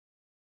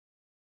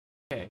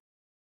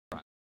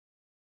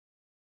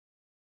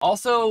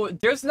Also,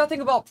 there's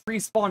nothing about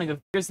pre-spawning.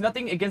 There's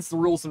nothing against the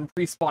rules in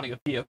pre-spawning a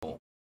vehicle,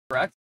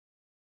 correct?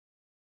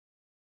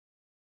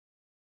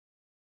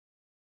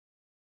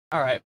 All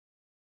right.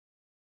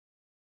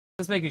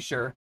 Just making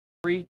sure.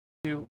 3,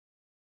 2,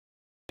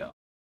 go.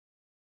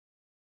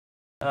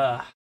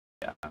 Yeah.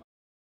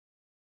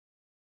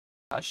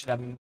 I should have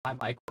my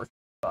mic working.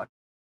 Fuck.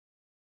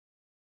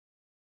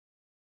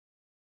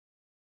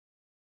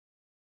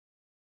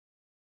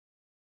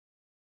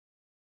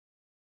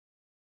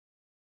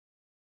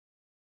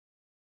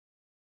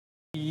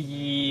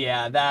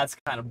 Yeah, that's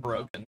kind of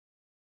broken.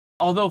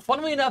 Although,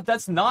 funnily enough,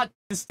 that's not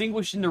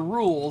distinguished in the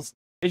rules.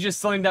 It's just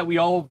something that we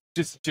all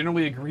just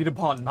generally agreed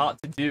upon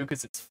not to do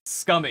because it's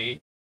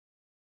scummy.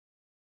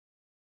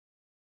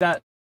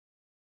 That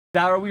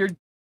are weird.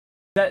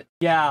 That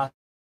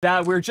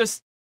we're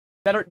just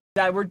that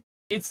we're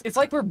it's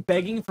like we're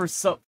begging for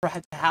to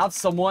have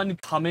someone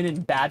come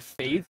in bad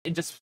faith and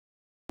just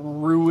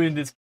ruin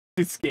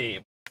this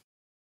game.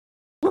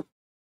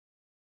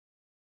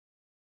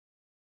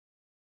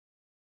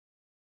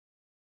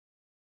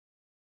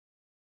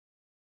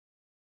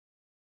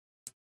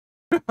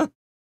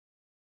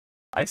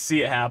 I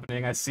see it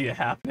happening. I see it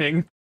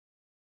happening.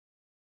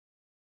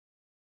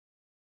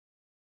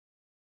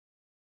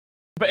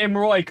 And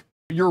we're like,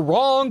 you're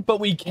wrong, but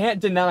we can't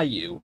deny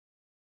you.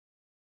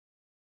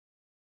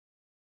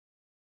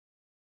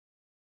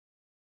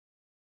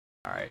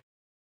 All right.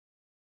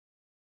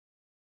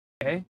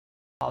 Okay.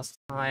 Pause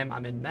time.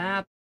 I'm in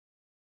map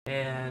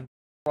and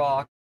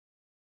rock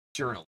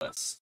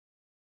journalist.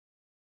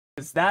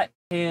 Because that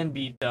can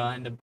be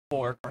done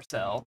before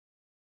Carcel.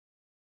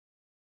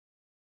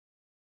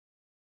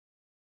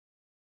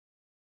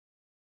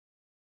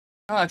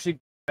 Oh, actually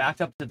backed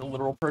up to the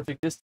literal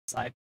perfect distance.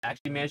 I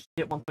actually managed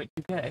to hit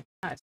 1.2k.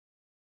 Nice.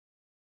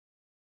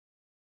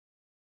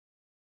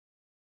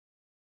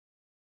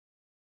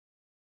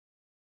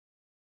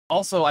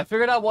 Also, I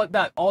figured out what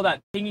all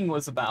that pinging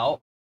was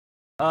about.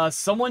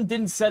 Someone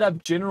didn't set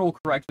up general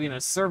correctly in a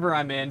server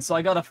I'm in, so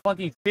I got a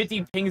fucking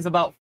 50 pings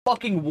about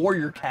fucking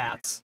warrior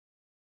cats.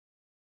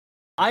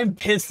 I'm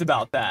pissed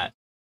about that.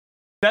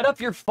 Set up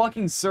your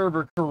fucking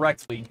server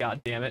correctly,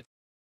 goddammit.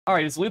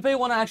 Alright, does Lupe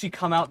want to actually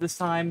come out this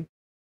time?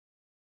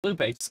 Lupe,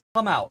 just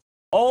come out.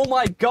 Oh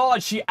my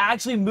god, she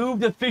actually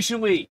moved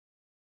efficiently!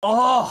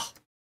 Oh,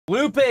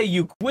 Lupe,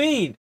 you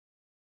queen!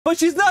 But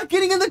she's not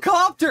getting in the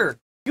copter!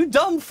 You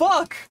dumb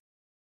fuck!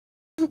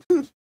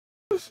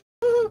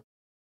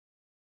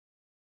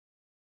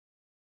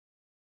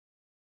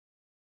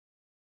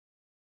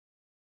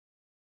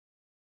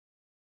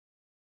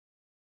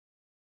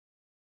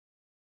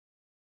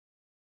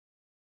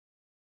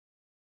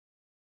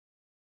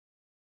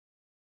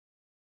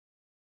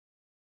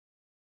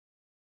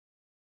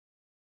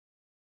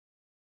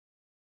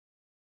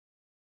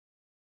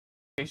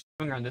 Okay, she's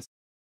doing her on this.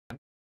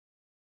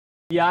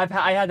 Yeah,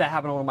 I had that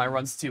happen on one of my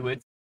runs too.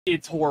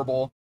 It's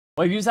horrible.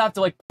 Like, you just have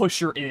to like push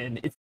her in.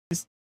 It's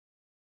just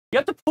you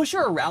have to push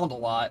her around a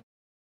lot.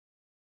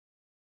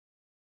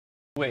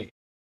 Wait,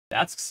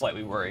 that's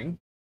slightly worrying.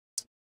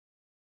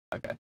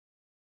 Okay.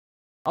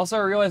 Also,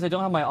 I realized I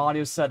don't have my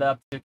audio set up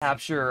to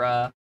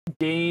capture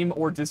game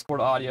or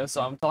Discord audio,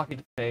 so I'm talking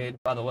to Fade,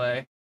 by the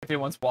way, if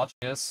anyone's watching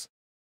this.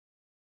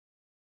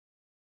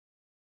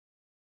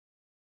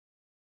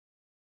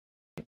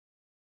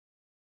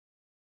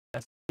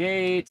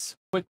 Investigate.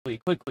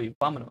 Quickly,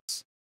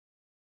 vámonos.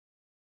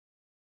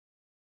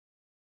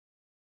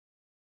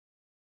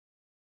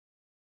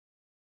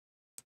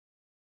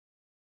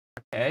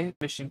 Okay,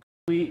 mission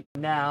complete.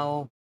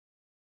 Now,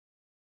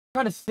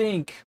 I'm trying to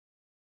think.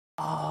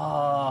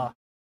 I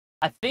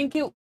think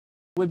it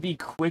would be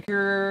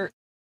quicker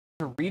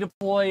to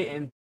redeploy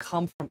and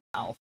come from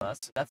Alpha,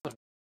 so that's what.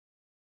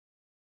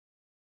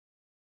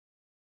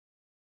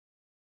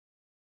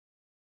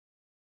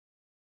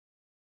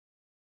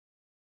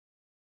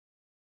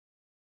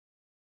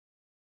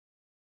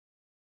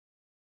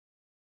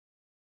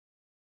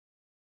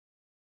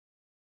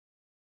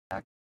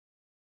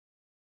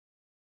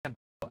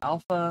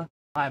 Alpha,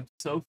 I'm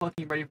so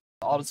fucking ready for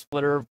the auto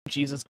splitter.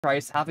 Jesus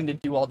Christ, having to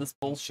do all this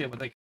bullshit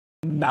with like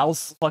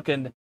mouse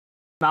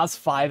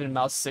 5 and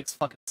mouse 6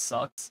 fucking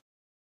sucks.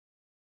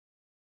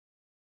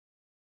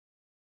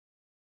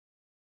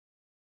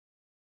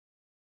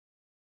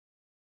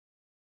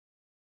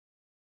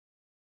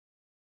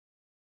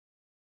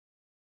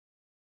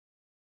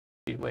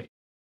 Dude, wait.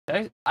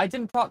 I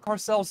didn't proc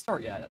Carcel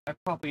start yet. I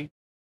probably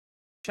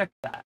checked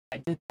that. I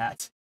did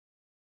that.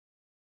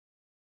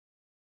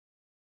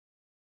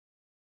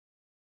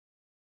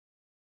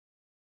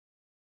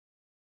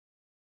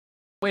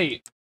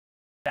 Wait,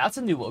 that's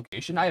a new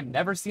location. I have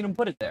never seen him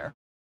put it there.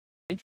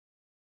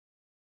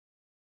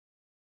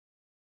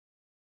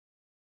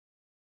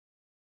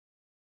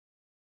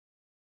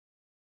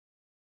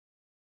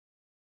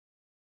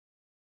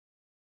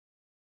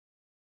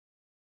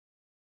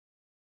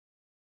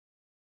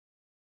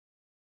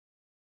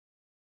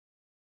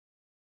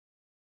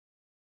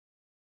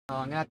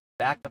 I'm gonna have to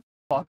back the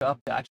fuck up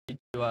to actually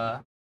do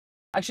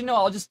actually no,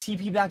 I'll just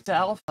TP back to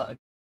Alpha.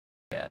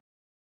 Yeah.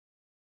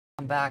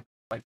 come back,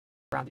 like,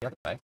 around the other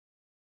way.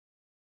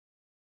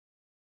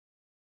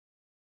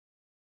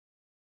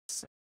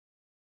 So,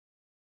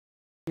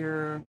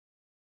 here.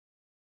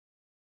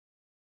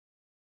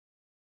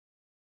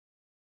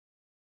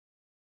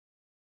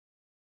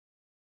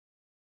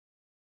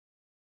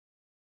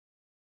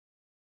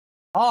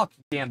 Oh,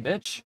 damn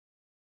bitch.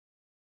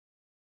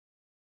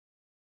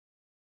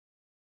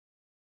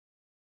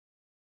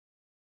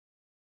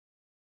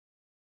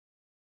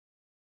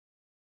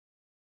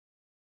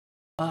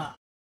 Ah.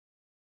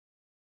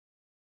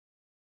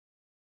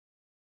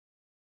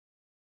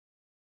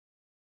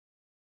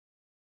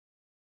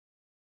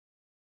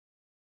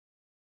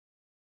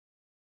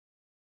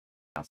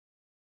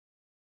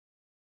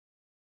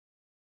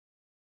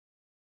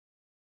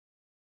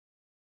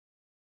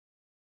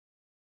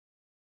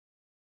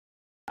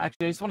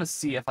 Actually, I just want to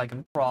see if I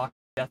can proc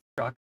Death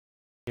Truck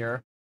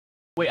here.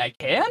 Wait, I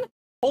can?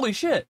 Holy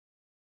shit.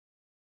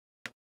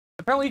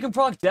 Apparently you can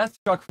proc Death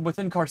Truck from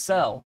within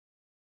Carcel.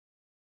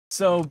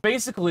 So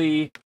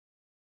basically,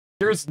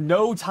 there's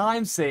no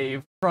time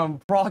save from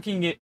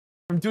proccing it,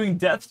 from doing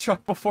Death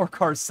Truck before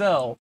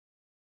Carcel.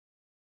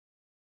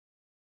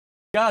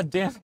 God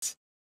damn it.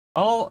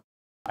 Oh,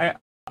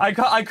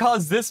 I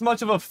caused this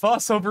much of a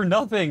fuss over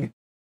nothing.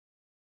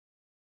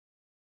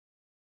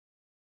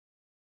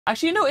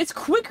 Actually, no, it's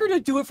quicker to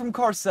do it from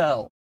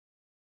Carcel.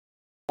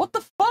 What the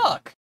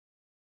fuck?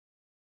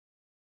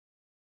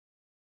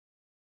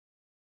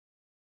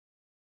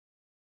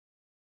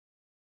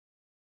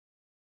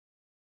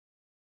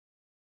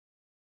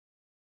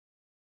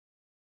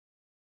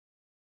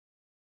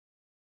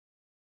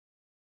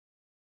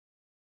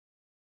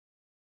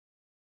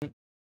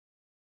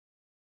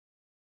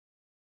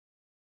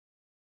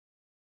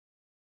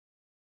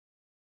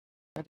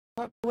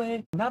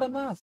 Wait, not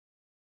enough.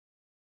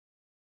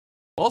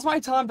 What was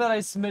my time that I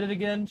submitted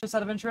again, just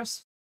out of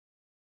interest?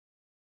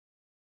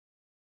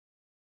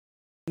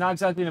 Not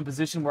exactly in a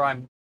position where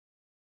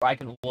I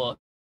can look.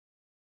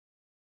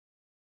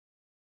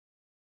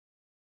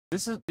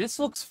 This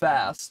looks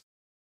fast.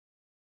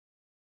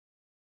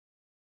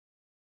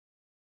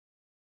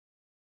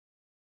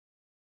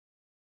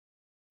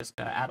 Just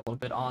gonna add a little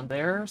bit on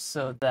there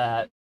so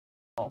that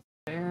all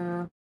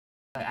there.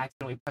 I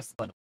accidentally pressed the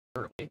button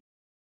early.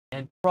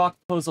 And proc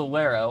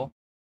Pozzolero.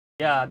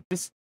 Yeah,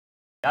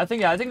 I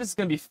think this is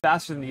gonna be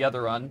faster than the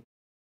other run.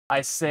 I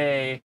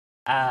say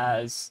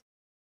as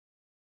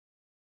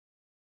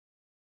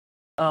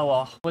oh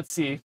well, let's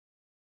see.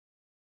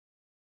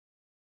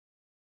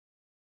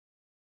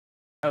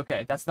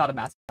 Okay, that's not a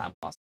massive time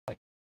loss. Like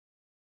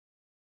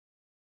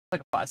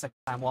a 5-second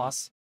time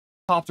loss.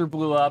 Copter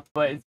blew up,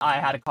 but I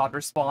had a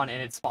copter spawn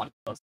and it spawned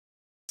close.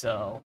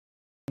 So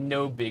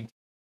no big.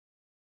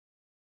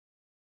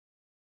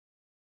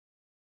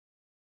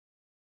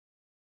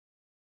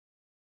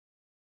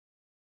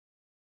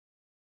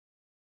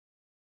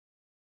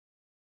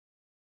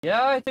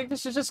 Yeah, I think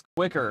this is just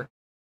quicker.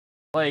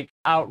 Like,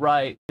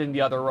 outright than the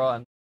other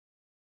run.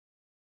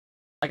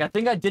 Like, I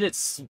think I did it,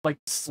 like,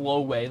 slow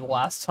way the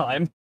last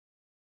time.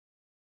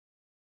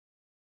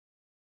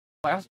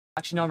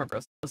 Actually, no, I remember.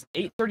 It was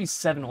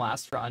 8:37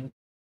 last run.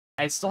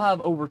 I still have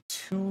over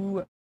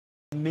 2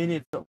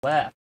 minutes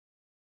left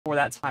before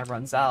that time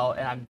runs out,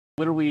 and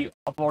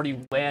I've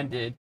already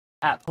landed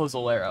at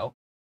Pozzolero.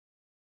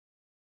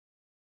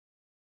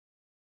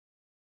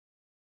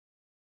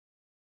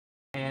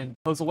 And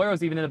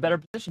Pozzolero's even in a better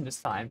position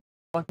this time.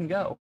 Fucking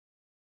go.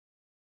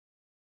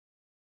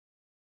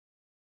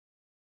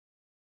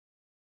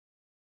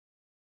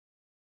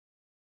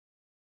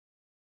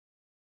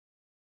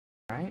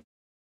 Alright.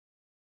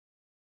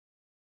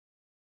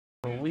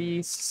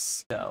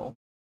 Release, go.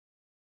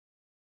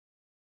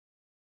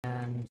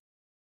 And...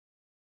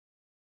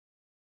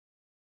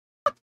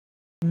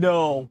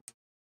 No.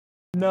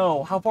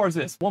 No, how far is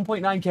this?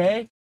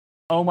 1.9k?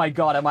 Oh my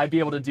god, I might be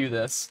able to do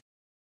this.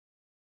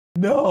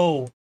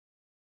 No!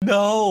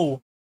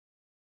 No!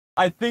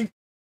 I think...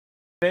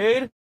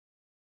 Fade?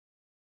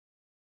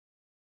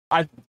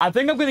 I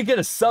think I'm gonna get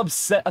a sub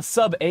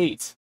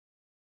 8.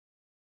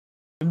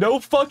 No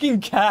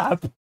fucking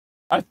cap.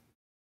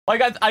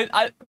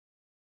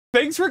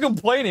 Thanks for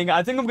complaining.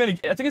 I think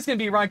it's gonna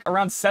be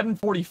around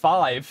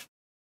 745.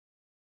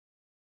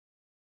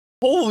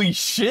 Holy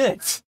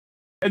shit!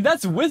 And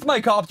that's with my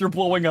copter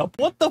blowing up.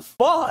 What the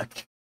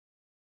fuck?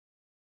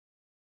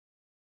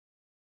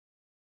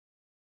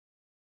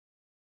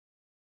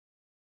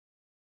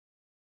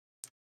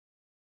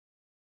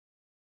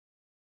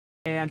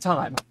 And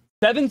time.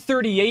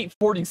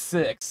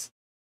 7:38:46.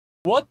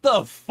 What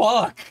the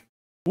fuck?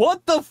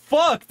 What the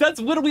fuck? That's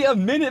literally a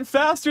minute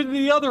faster than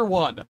the other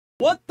one.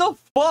 What the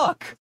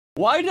fuck?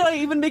 Why did I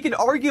even make an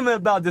argument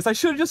about this? I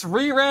should have just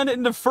reran it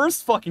in the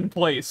first fucking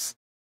place.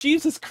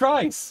 Jesus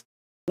Christ.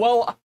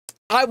 Well,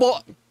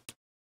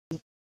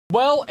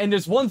 and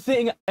there's one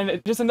thing,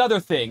 and just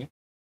another thing.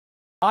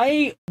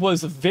 I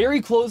was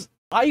very close.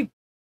 I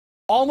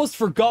almost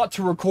forgot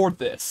to record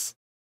this.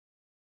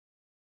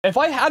 If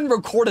I hadn't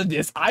recorded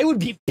this, I would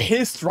be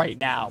pissed right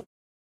now.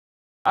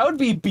 I would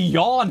be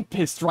beyond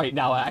pissed right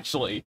now,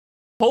 actually.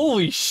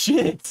 Holy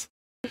shit!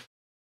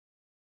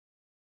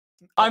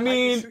 I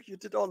mean, I'm sure you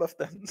did all of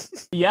them.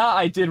 yeah,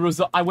 I did.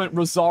 I went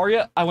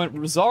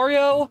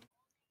Rosario,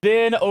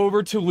 then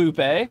over to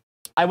Lupe.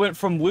 I went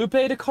from Lupe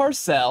to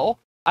Carcel.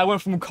 I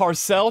went from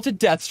Carcel to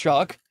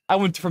Deathstruck. I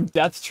went from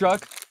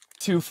Deathstruck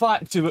to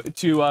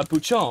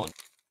Buchon.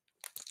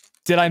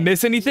 Did I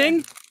miss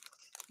anything?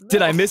 No.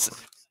 Did I miss?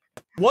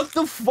 What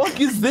the fuck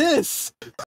is this?